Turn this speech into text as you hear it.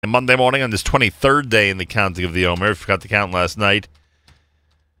Monday morning on this 23rd day in the counting of the Omer. If you forgot to count last night,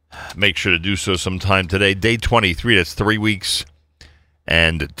 make sure to do so sometime today. Day 23, that's 3 weeks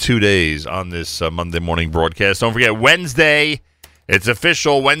and 2 days on this Monday morning broadcast. Don't forget, Wednesday, it's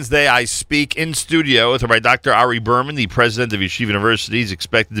official. Wednesday, I speak in studio with Dr. Ari Berman, the president of Yeshiva University. He's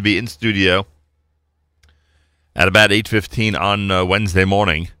expected to be in studio at about 8:15 on Wednesday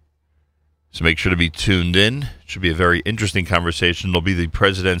morning. So make sure to be tuned in. It should be a very interesting conversation. It'll be the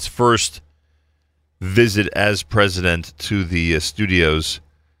president's first visit as president to the studios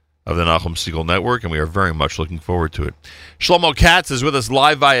of the Nachum Segal Network, and we are very much looking forward to it. Shlomo Katz is with us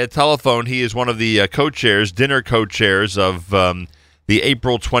live via telephone. He is one of the co-chairs, dinner co-chairs of the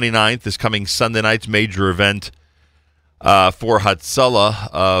April 29th, this coming Sunday night's major event for Hatzalah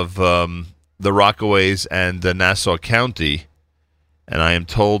of the Rockaways and Nassau County. And I am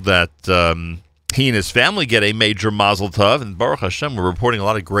told that he and his family get a major mazel tov. And Baruch Hashem, we're reporting a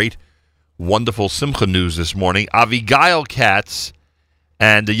lot of great, wonderful Simcha news this morning. Avigail Katz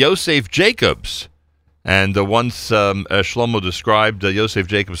and Yosef Jacobs. And once Shlomo described Yosef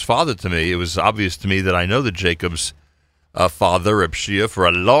Jacobs' father to me, it was obvious to me that I know the Jacobs' father, Reb Shia, for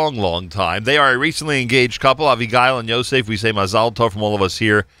a long, long time. They are a recently engaged couple, Avigail and Yosef. We say mazel tov from all of us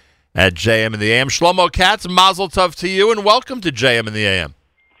here at JM in the AM. Shlomo Katz, mazel tov to you, and welcome to JM in the AM.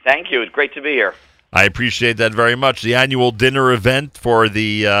 Thank you. It's great to be here. I appreciate that very much. The annual dinner event for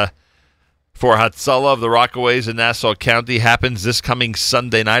the for Hatzalah of the Rockaways in Nassau County happens this coming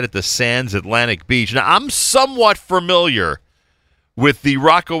Sunday night at the Sands Atlantic Beach. Now, I'm somewhat familiar with the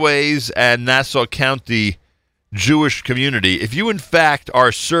Rockaways and Nassau County Jewish community. If you, in fact,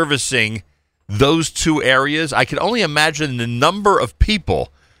 are servicing those two areas, I can only imagine the number of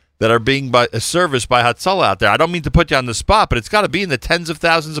people that are being serviced by Hatzalah out there. I don't mean to put you on the spot, but it's got to be in the tens of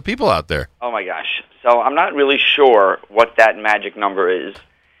thousands of people out there. Oh, my gosh. So I'm not really sure what that magic number is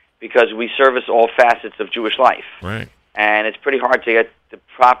because we service all facets of Jewish life. Right. And it's pretty hard to get the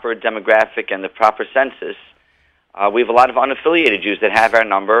proper demographic and the proper census. We have a lot of unaffiliated Jews that have our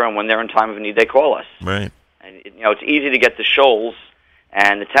number, and when they're in time of need, they call us. Right. And, it's easy to get the shoals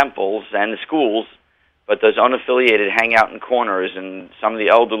and the temples and the schools, but those unaffiliated hang out in corners, and some of the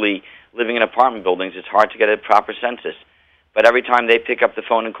elderly living in apartment buildings, it's hard to get a proper census. But every time they pick up the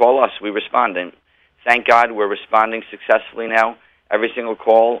phone and call us, we respond. And thank God we're responding successfully now. Every single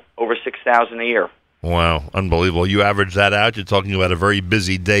call, over 6,000 a year. Wow, unbelievable. You average that out, you're talking about a very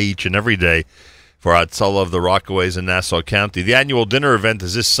busy day each and every day for Hatzalah of the Rockaways in Nassau County. The annual dinner event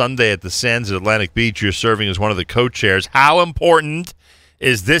is this Sunday at the Sands at Atlantic Beach. You're serving as one of the co-chairs. How important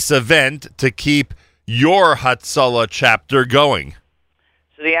is this event to keep your Hatzalah chapter going?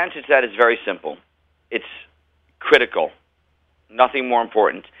 So the answer to that is very simple. It's critical. Nothing more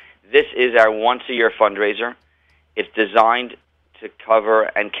important. This is our once-a-year fundraiser. It's designed to cover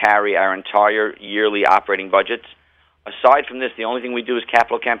and carry our entire yearly operating budgets. Aside from this, the only thing we do is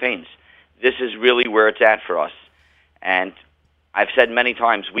capital campaigns. This is really where it's at for us. And I've said many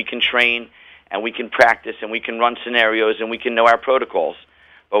times, we can train and we can practice and we can run scenarios and we can know our protocols.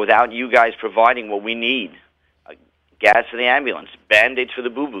 But without you guys providing what we need, gas for the ambulance, Band-Aids for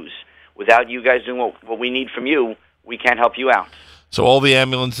the boo-boos, without you guys doing what we need from you, we can't help you out. So all the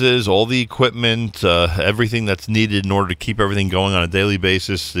ambulances, all the equipment, everything that's needed in order to keep everything going on a daily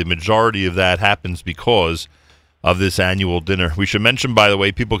basis, the majority of that happens because of this annual dinner. We should mention, by the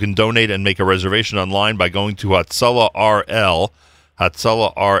way, people can donate and make a reservation online by going to Hatzalah RL,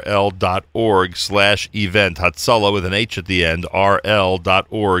 HatzalahRL.org/event. Hatzalah with an H at the end,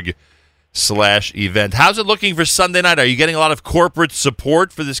 RL.org/event. How's it looking for Sunday night? Are you getting a lot of corporate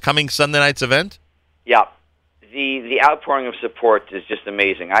support for this coming Sunday night's event? Yeah. The outpouring of support is just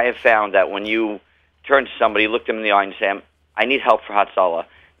amazing. I have found that when you turn to somebody, look them in the eye and say, I need help for Hatzalah,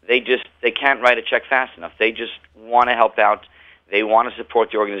 they can't write a check fast enough. They just want to help out. They want to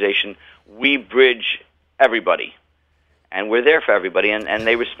support the organization. We bridge everybody, and we're there for everybody, and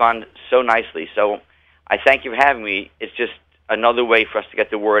they respond so nicely. So I thank you for having me. It's just another way for us to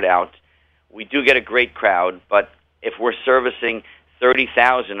get the word out. We do get a great crowd, but if we're servicing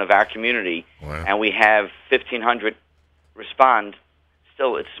 30,000 of our community, wow, and we have 1,500 respond,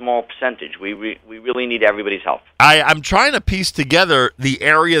 still it's a small percentage. We really need everybody's help. I'm trying to piece together the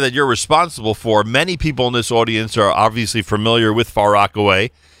area that you're responsible for. Many people in this audience are obviously familiar with Far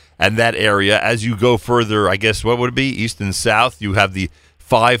Rockaway and that area. As you go further, I guess, what would it be? East and south, you have the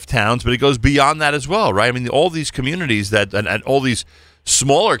 5 towns, but it goes beyond that as well, right? I mean, all these communities that and all these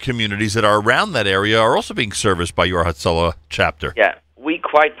smaller communities that are around that area are also being serviced by your Hatzalah chapter. Yeah, we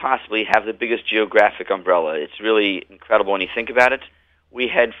quite possibly have the biggest geographic umbrella. It's really incredible when you think about it. We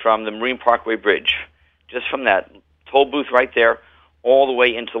head from the Marine Parkway Bridge, just from that toll booth right there, all the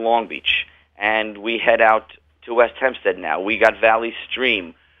way into Long Beach. And we head out to West Hempstead now. We got Valley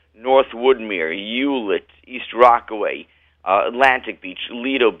Stream, North Woodmere, Hewlett, East Rockaway, Atlantic Beach,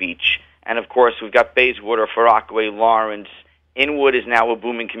 Lido Beach, and of course we've got Bayswater, Far Rockaway, Lawrence. Inwood is now a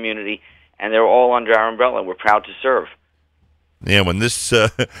booming community, and they're all under our umbrella. We're proud to serve. Yeah, when this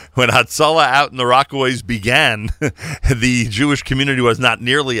when Hatzalah out in the Rockaways began, the Jewish community was not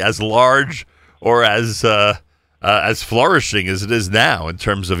nearly as large or as flourishing as it is now in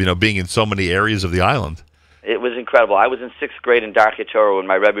terms of being in so many areas of the island. It was incredible. I was in 6th grade in Darkei Torah when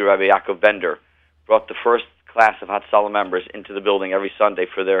my Rabbi Yaakov Bender brought the first class of Hatzalah members into the building every Sunday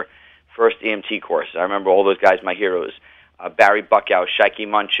for their first EMT course. I remember all those guys, my heroes, Barry Buckow, Shaiki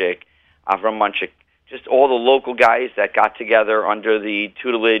Munchik, Avram Munchik, just all the local guys that got together under the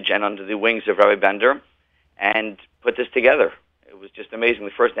tutelage and under the wings of Rabbi Bender and put this together. It was just amazing.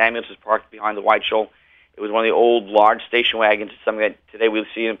 The first ambulance was parked behind the White Shoal. It was one of the old, large station wagons. It's something that today we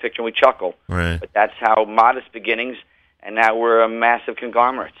see in a picture and we chuckle. Right. But that's how modest beginnings, and now we're a massive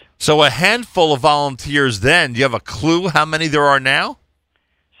conglomerate. So a handful of volunteers then. Do you have a clue how many there are now?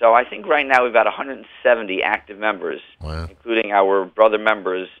 So I think right now we've got 170 active members, wow, including our brother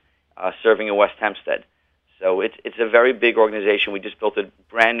members serving in West Hempstead. So it's a very big organization. We just built a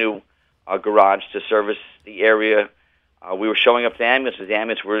brand new garage to service the area. We were showing up to ambulances. The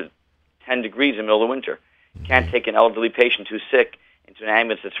ambulances were 10 degrees in the middle of winter. You can't take an elderly patient who's sick into an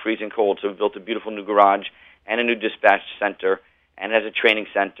ambulance that's freezing cold. So we built a beautiful new garage and a new dispatch center and as a training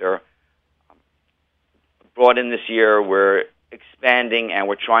center. Brought in this year, we're expanding and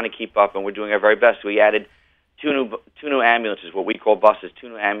we're trying to keep up and we're doing our very best. We added two new ambulances, what we call buses, 2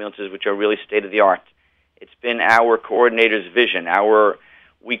 new ambulances which are really state-of-the-art. It's been our coordinator's vision.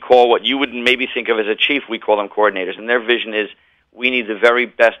 We call what you would maybe think of as a chief, we call them coordinators, and their vision is we need the very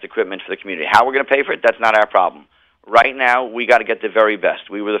best equipment for the community. How we're going to pay for it, that's not our problem. Right now, we got to get the very best.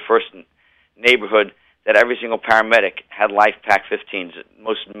 We were the first neighborhood that every single paramedic had LifePak 15s, the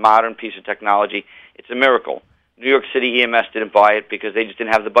most modern piece of technology. It's a miracle. New York City EMS didn't buy it because they just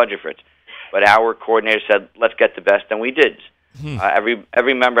didn't have the budget for it. But our coordinator said, let's get the best, and we did.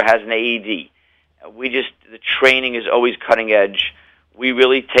 Every member has an AED. The training is always cutting edge. We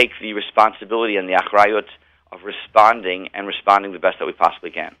really take the responsibility and the achrayut of responding the best that we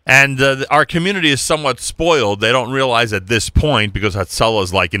possibly can. And our community is somewhat spoiled. They don't realize at this point, because Hatzalah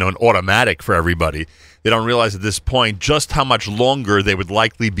is like, an automatic for everybody, they don't realize at this point just how much longer they would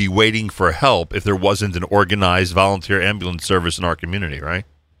likely be waiting for help if there wasn't an organized volunteer ambulance service in our community, right?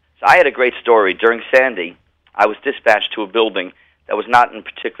 So I had a great story. During Sandy, I was dispatched to a building that was not in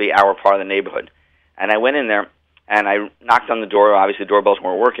particularly our part of the neighborhood. And I went in there, and I knocked on the door. Obviously, the doorbells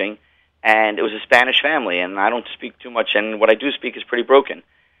weren't working. And it was a Spanish family, and I don't speak too much, and what I do speak is pretty broken.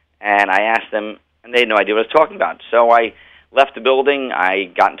 And I asked them, and they had no idea what I was talking about. So I left the building, I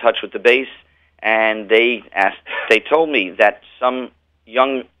got in touch with the base, and they told me that some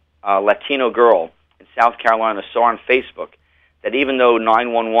young Latino girl in South Carolina saw on Facebook that even though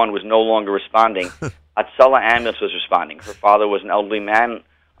 911 was no longer responding, Hatzalah ambulance was responding. Her father was an elderly man,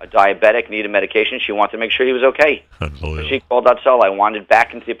 a diabetic, needed medication. She wanted to make sure he was okay. So she called Hatzalah. I wandered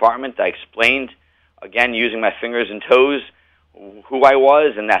back into the apartment. I explained, again, using my fingers and toes, who I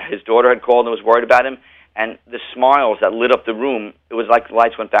was and that his daughter had called and was worried about him. And the smiles that lit up the room, it was like the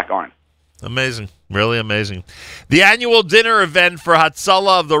lights went back on. Amazing. Really amazing. The annual dinner event for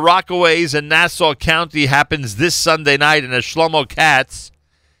Hatzalah of the Rockaways in Nassau County happens this Sunday night, and as Shlomo Katz,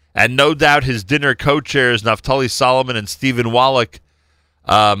 and no doubt his dinner co-chairs Naftali Solomon and Stephen Wallach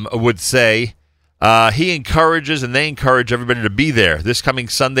would say, he encourages and they encourage everybody to be there this coming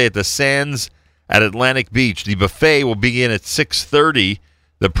Sunday at the Sands at Atlantic Beach. The buffet will begin at 6:30,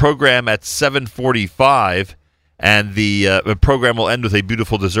 the program at 7:45, and the program will end with a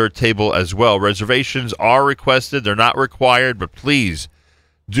beautiful dessert table as well. Reservations are requested. They're not required, but please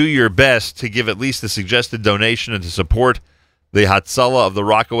do your best to give at least a suggested donation and to support the Hatzalah of the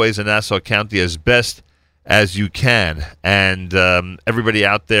Rockaways in Nassau County as best as you can. And everybody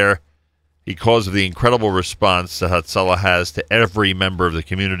out there, because of the incredible response that Hatzalah has to every member of the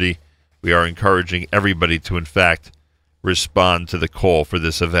community, we are encouraging everybody to, in fact, respond to the call for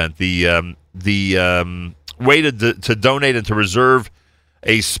this event. The way to donate and to reserve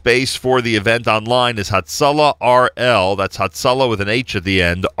a space for the event online is Hatzalah RL. That's Hatzalah with an H at the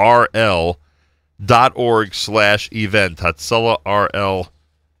end, RL.org/event.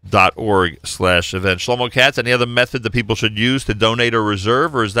 HatzalahRL.org/event. Shlomo Katz, any other method that people should use to donate or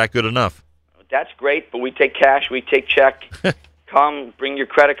reserve, or is that good enough? That's great, but we take cash, we take check. Come, bring your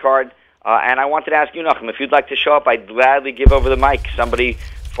credit card. And I wanted to ask you, Nachum, if you'd like to show up, I'd gladly give over the mic. Somebody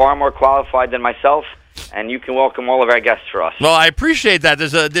far more qualified than myself. and you can welcome all of our guests for us. Well, I appreciate that.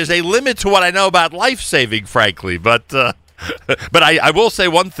 There's a limit to what I know about life-saving, frankly, but but I will say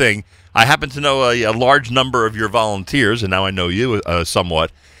one thing. I happen to know a large number of your volunteers, and now I know you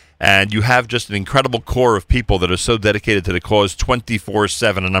somewhat, and you have just an incredible core of people that are so dedicated to the cause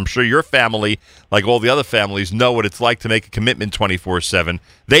 24/7, and I'm sure your family, like all the other families, know what it's like to make a commitment 24/7.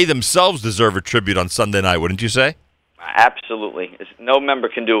 They themselves deserve a tribute on Sunday night, wouldn't you say? Absolutely. No member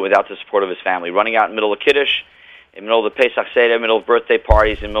can do it without the support of his family. Running out in the middle of Kiddush, in the middle of the Pesach Seder, in the middle of birthday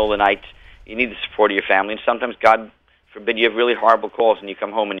parties, in the middle of the night, you need the support of your family, and sometimes, God forbid, you have really horrible calls and you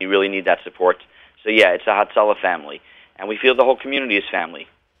come home and you really need that support. So yeah, it's a Hatzalah family, and we feel the whole community is family.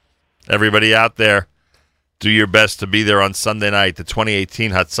 Everybody out there, do your best to be there on Sunday night, the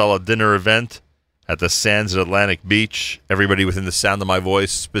 2018 Hatzalah dinner event at the Sands at Atlantic Beach. Everybody within the sound of my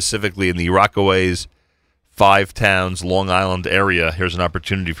voice, specifically in the Rockaways, Five Towns, Long Island area, here's an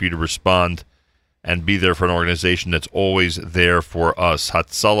opportunity for you to respond and be there for an organization that's always there for us.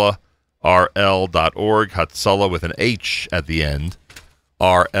 HatzalahRL.org, Hatzalah with an H at the end,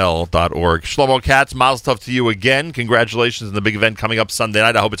 RL.org. Shlomo Katz, mazel tov to you again. Congratulations on the big event coming up Sunday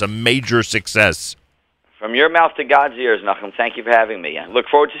night. I hope it's a major success. From your mouth to God's ears, Nachum, thank you for having me. I look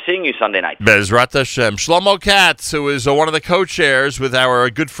forward to seeing you Sunday night. Bezrat Hashem. Shlomo Katz, who is one of the co-chairs with our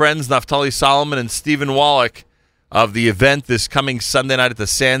good friends Naftali Solomon and Stephen Wallach of the event this coming Sunday night at the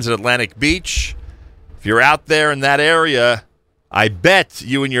Sands at Atlantic Beach. If you're out there in that area, I bet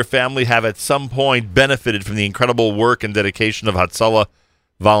you and your family have at some point benefited from the incredible work and dedication of Hatzalah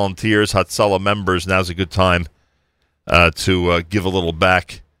volunteers, Hatzalah members. Now's a good time to give a little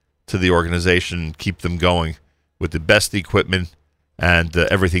back to the organization, keep them going with the best equipment and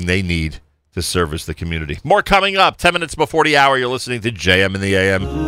everything they need to service the community. More coming up, 10 minutes before the hour. You're listening to JM in the AM.